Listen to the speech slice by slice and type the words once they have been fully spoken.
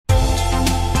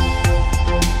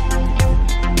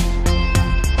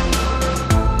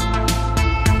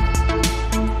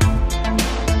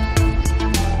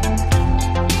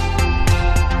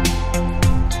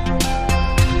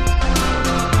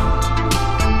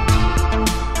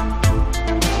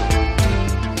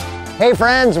Hey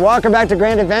friends, welcome back to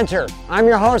Grand Adventure. I'm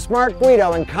your host, Mark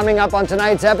Guido, and coming up on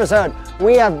tonight's episode,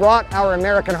 we have brought our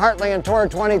American Heartland Tour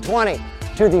 2020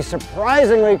 to the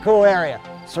surprisingly cool area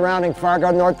surrounding Fargo,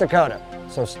 North Dakota.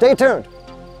 So stay tuned.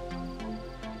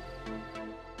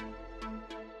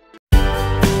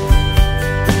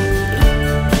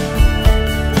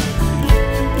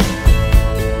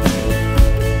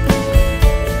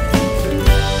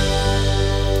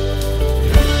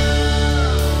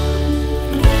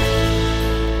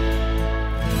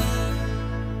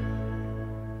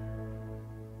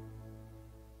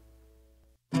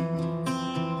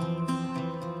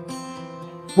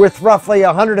 With roughly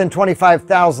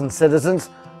 125,000 citizens,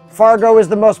 Fargo is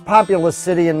the most populous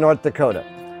city in North Dakota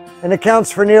and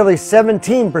accounts for nearly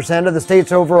 17% of the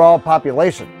state's overall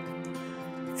population.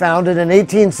 Founded in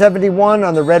 1871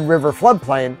 on the Red River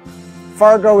floodplain,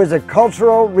 Fargo is a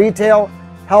cultural, retail,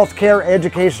 healthcare,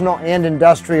 educational, and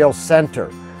industrial center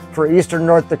for eastern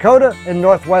North Dakota and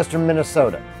northwestern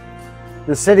Minnesota.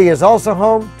 The city is also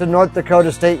home to North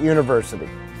Dakota State University.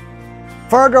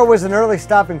 Fargo was an early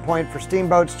stopping point for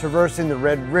steamboats traversing the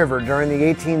Red River during the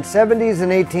 1870s and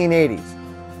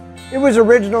 1880s. It was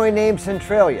originally named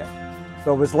Centralia,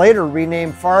 but was later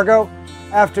renamed Fargo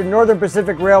after Northern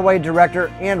Pacific Railway director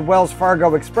and Wells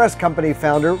Fargo Express Company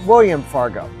founder William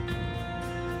Fargo.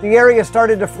 The area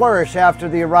started to flourish after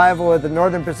the arrival of the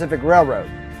Northern Pacific Railroad,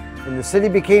 and the city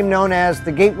became known as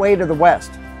the Gateway to the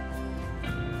West.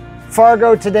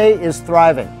 Fargo today is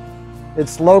thriving.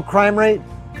 Its low crime rate,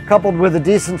 coupled with a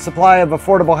decent supply of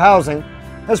affordable housing,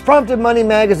 has prompted Money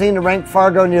magazine to rank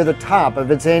Fargo near the top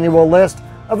of its annual list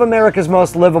of America's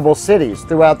most livable cities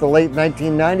throughout the late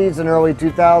 1990s and early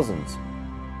 2000s.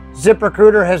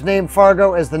 ZipRecruiter has named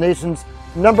Fargo as the nation's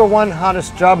 #1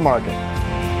 hottest job market.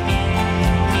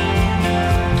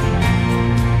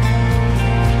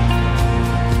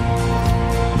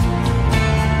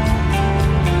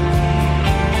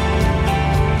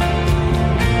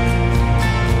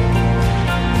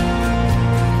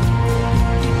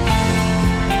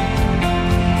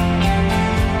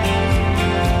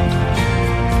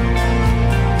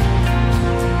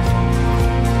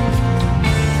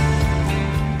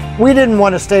 We didn't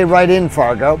want to stay right in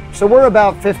Fargo, so we're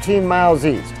about 15 miles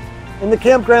east, in the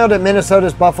campground at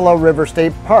Minnesota's Buffalo River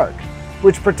State Park,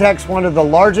 which protects one of the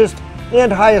largest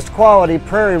and highest quality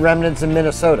prairie remnants in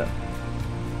Minnesota.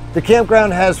 The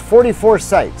campground has 44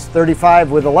 sites,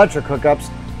 35 with electric hookups,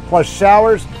 plus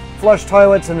showers, flush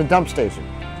toilets, and a dump station.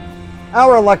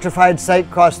 Our electrified site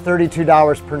costs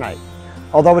 $32 per night,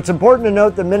 although it's important to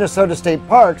note that Minnesota State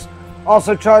Parks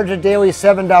also charge a daily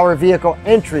 $7 vehicle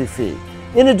entry fee,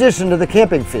 in addition to the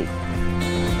camping fee.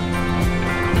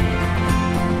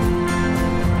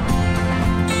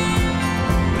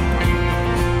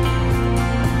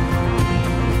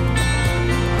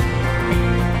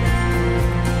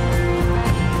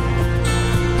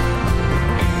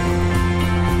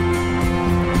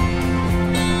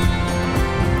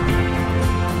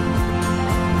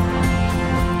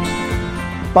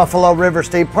 Buffalo River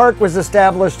State Park was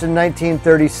established in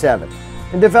 1937.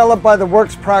 And developed by the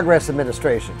Works Progress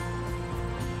Administration.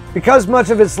 Because much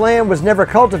of its land was never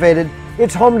cultivated,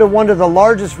 it's home to one of the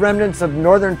largest remnants of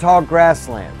northern tall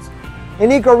grasslands, an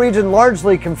ecoregion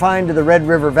largely confined to the Red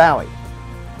River Valley.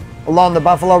 Along the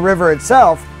Buffalo River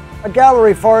itself, a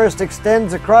gallery forest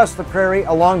extends across the prairie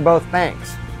along both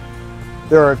banks.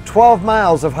 There are 12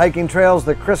 miles of hiking trails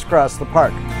that crisscross the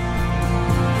park.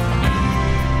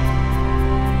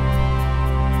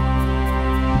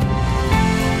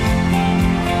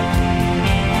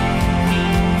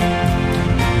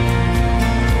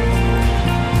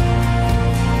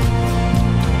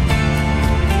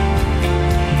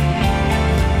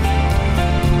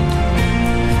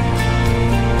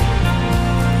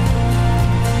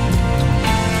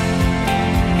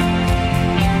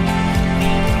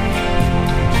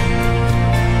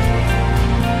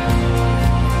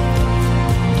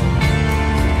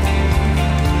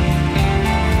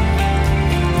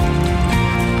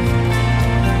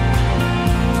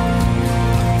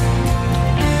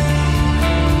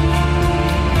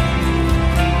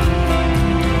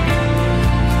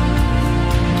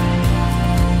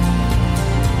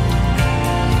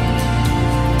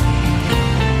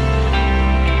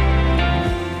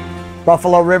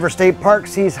 Buffalo River State Park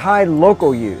sees high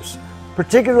local use,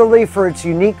 particularly for its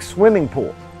unique swimming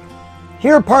pool.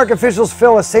 Here, park officials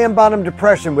fill a sand-bottom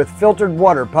depression with filtered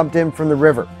water pumped in from the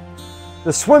river.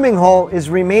 The swimming hole is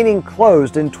remaining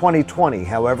closed in 2020,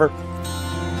 however.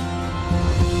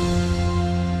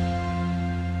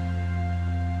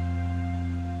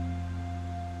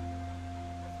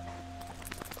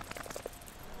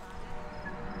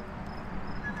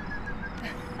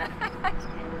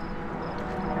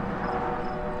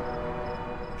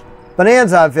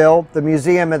 Bonanzaville, the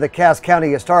museum of the Cass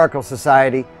County Historical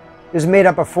Society, is made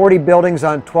up of 40 buildings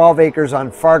on 12 acres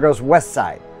on Fargo's west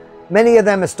side, many of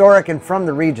them historic and from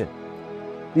the region.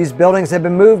 These buildings have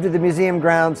been moved to the museum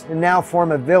grounds and now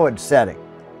form a village setting.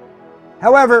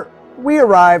 However, we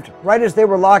arrived right as they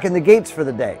were locking the gates for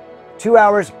the day, 2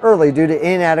 hours early due to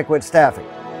inadequate staffing.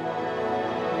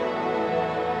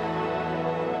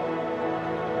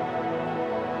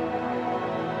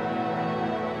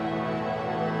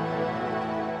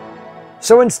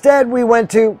 So instead we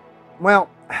went to, well,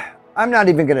 I'm not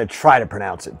even going to try to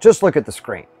pronounce it. Just look at the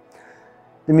screen.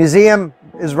 The museum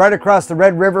is right across the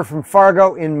Red River from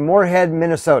Fargo in Moorhead,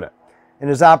 Minnesota, and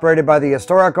is operated by the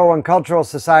Historical and Cultural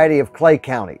Society of Clay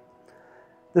County.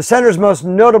 The center's most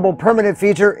notable permanent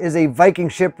feature is a Viking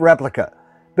ship replica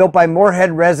built by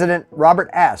Moorhead resident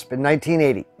Robert Asp in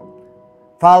 1980.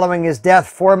 Following his death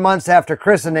 4 months after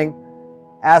christening,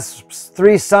 Asp's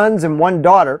 3 sons and 1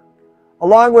 daughter,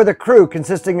 along with a crew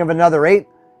consisting of another 8,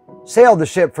 sailed the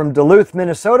ship from Duluth,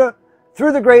 Minnesota,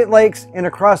 through the Great Lakes and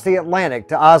across the Atlantic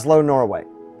to Oslo, Norway.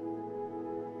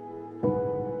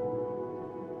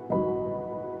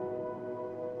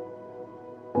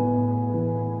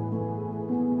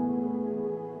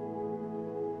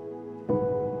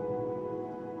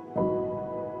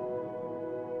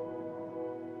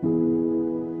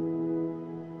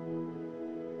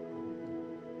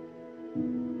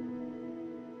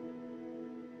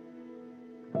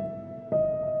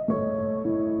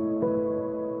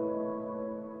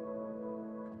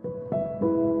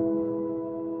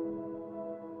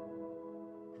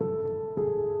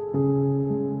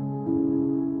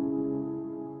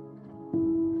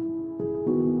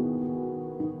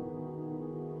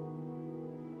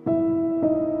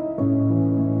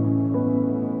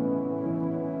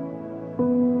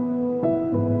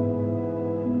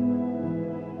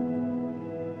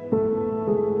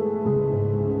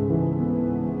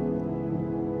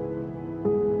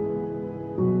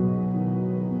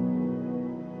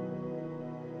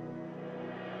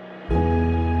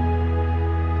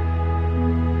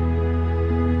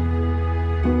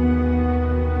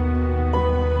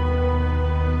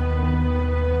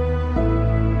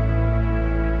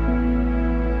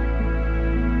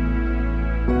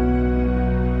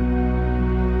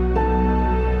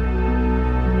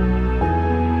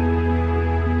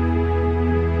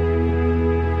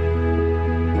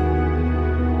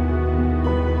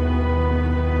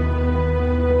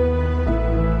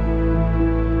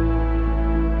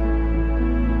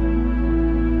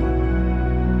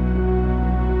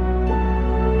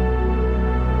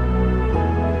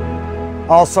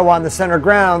 Also on the center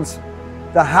grounds,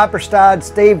 the Hopperstad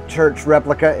Stave Church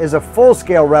replica is a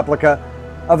full-scale replica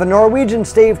of a Norwegian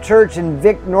stave church in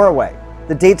Vik, Norway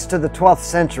that dates to the 12th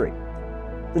century.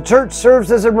 The church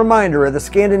serves as a reminder of the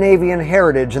Scandinavian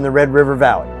heritage in the Red River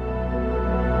Valley.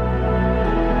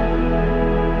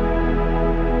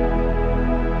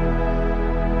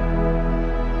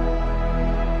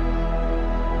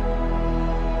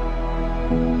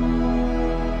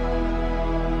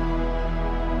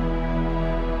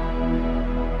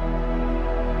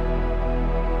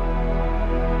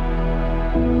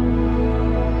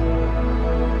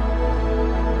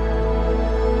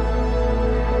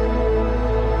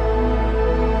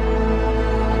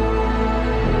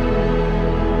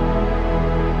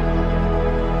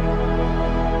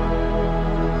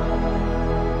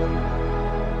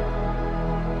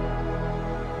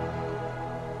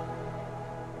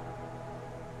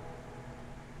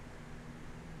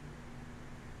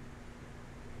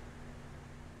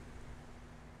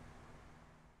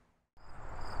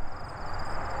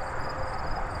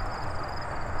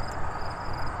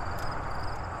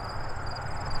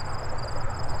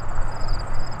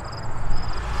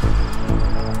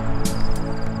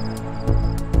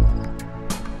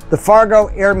 The Fargo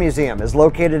Air Museum is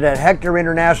located at Hector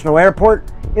International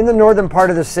Airport in the northern part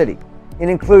of the city. It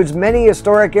includes many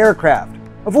historic aircraft,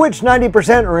 of which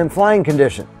 90% are in flying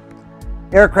condition.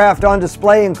 Aircraft on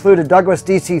display include a Douglas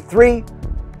DC-3,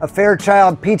 a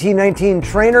Fairchild PT-19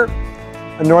 trainer,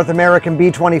 a North American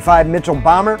B-25 Mitchell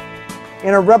bomber,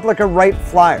 and a replica Wright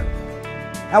Flyer.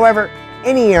 However,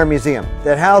 any air museum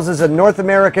that houses a North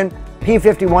American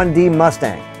P51D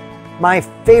Mustang, my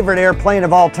favorite airplane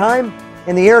of all time,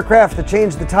 and the aircraft that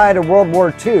changed the tide of World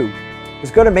War II,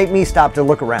 is going to make me stop to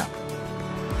look around.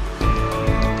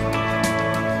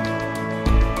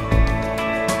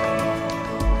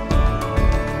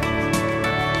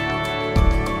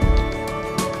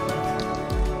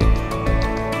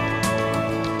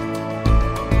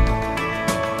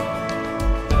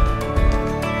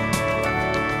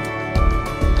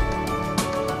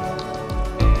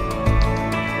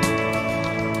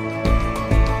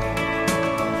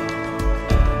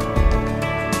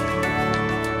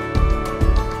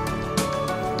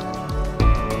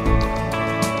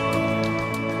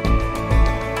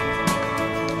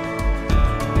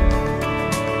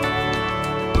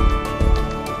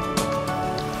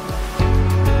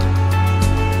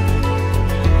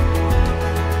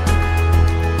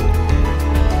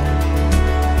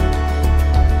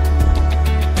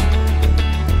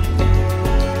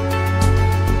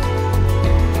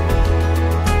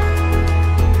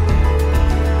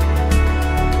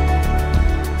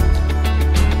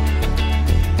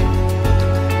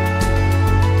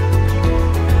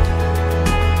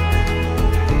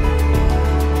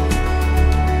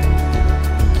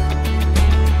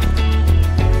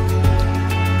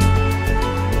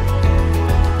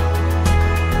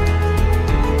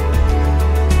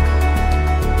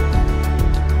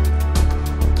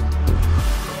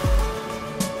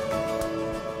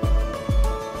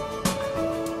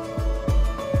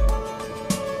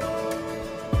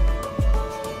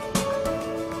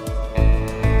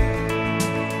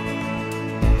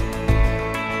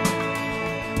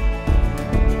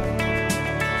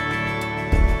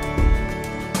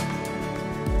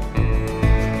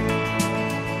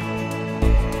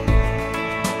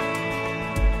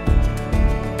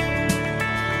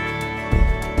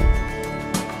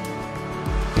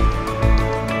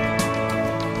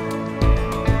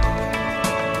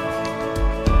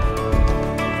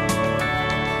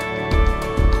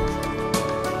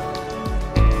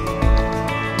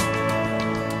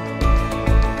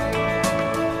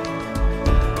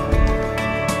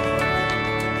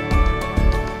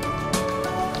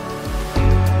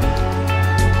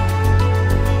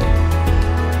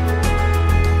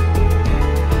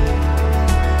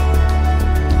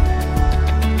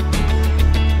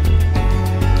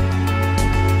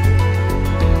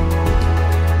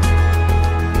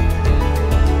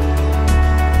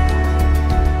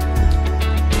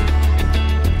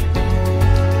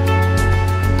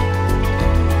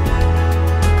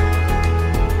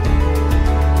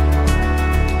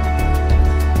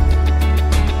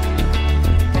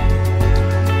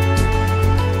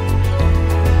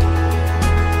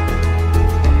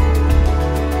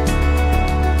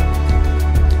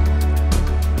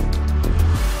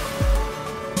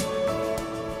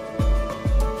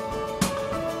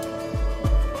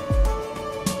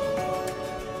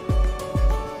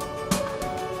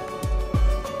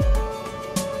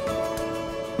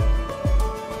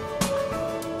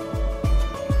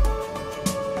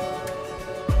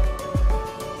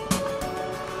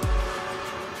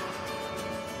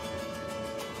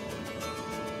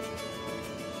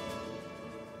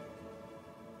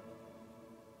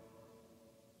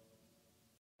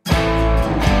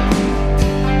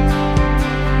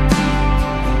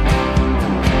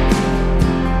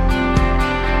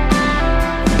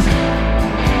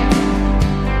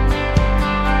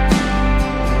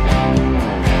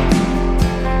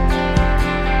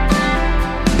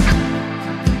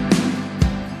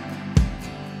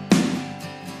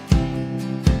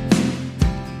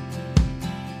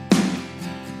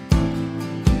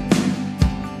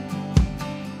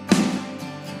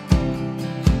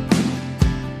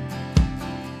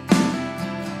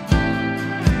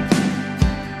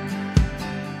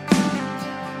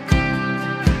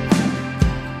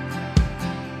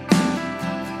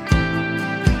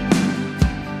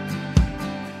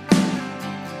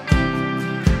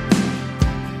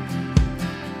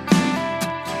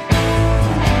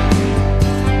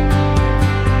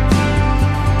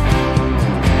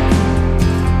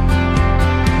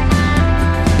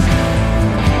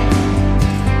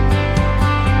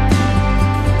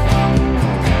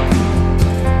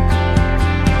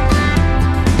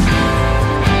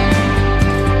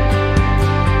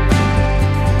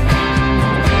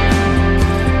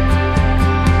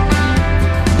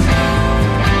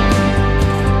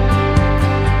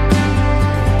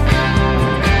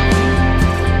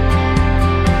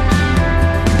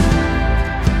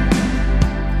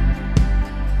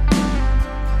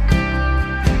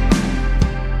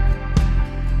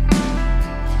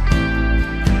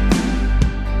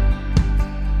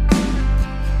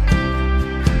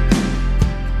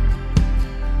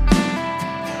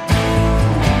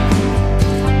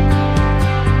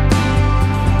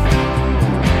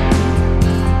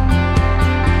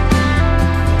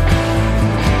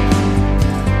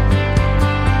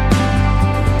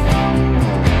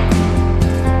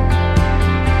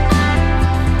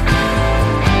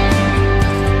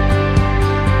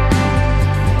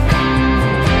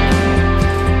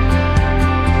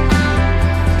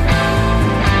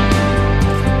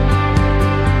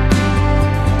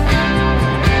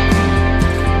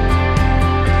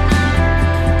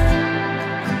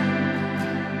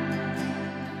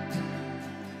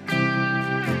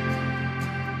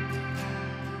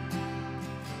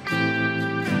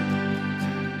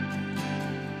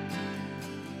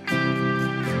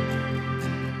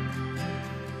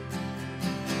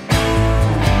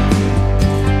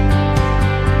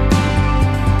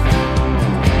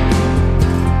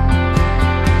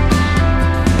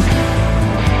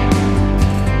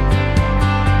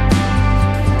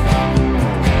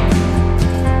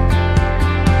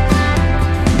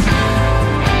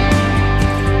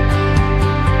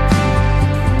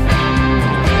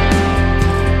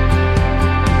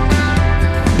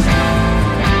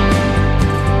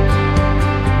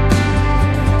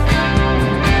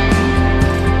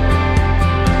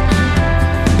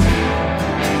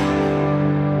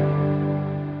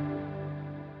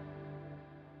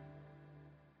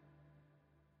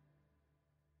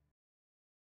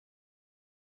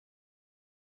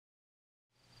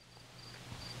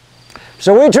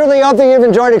 So we truly hope that you've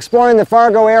enjoyed exploring the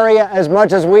Fargo area as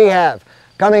much as we have.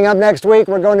 Coming up next week,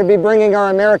 we're going to be bringing our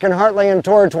American Heartland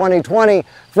Tour 2020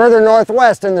 further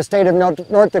northwest in the state of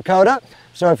North Dakota.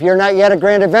 So if you're not yet a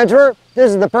Grand Adventurer,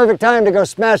 this is the perfect time to go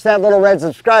smash that little red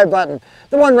subscribe button,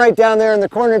 the one right down there in the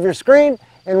corner of your screen,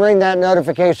 and ring that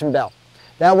notification bell.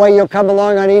 That way you'll come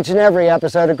along on each and every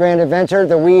episode of Grand Adventure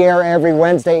that we air every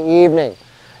Wednesday evening.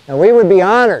 And we would be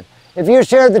honored if you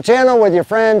shared the channel with your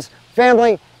friends,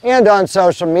 family, and on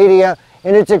social media.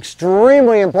 And it's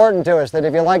extremely important to us that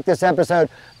if you like this episode,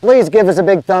 please give us a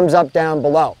big thumbs up down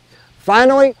below.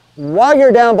 Finally, while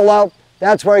you're down below,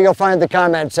 that's where you'll find the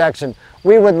comment section.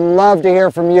 We would love to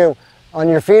hear from you on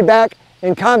your feedback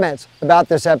and comments about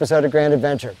this episode of Grand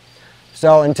Adventure.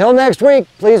 So until next week,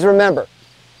 please remember,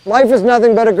 life is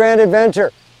nothing but a grand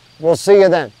adventure. We'll see you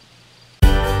then.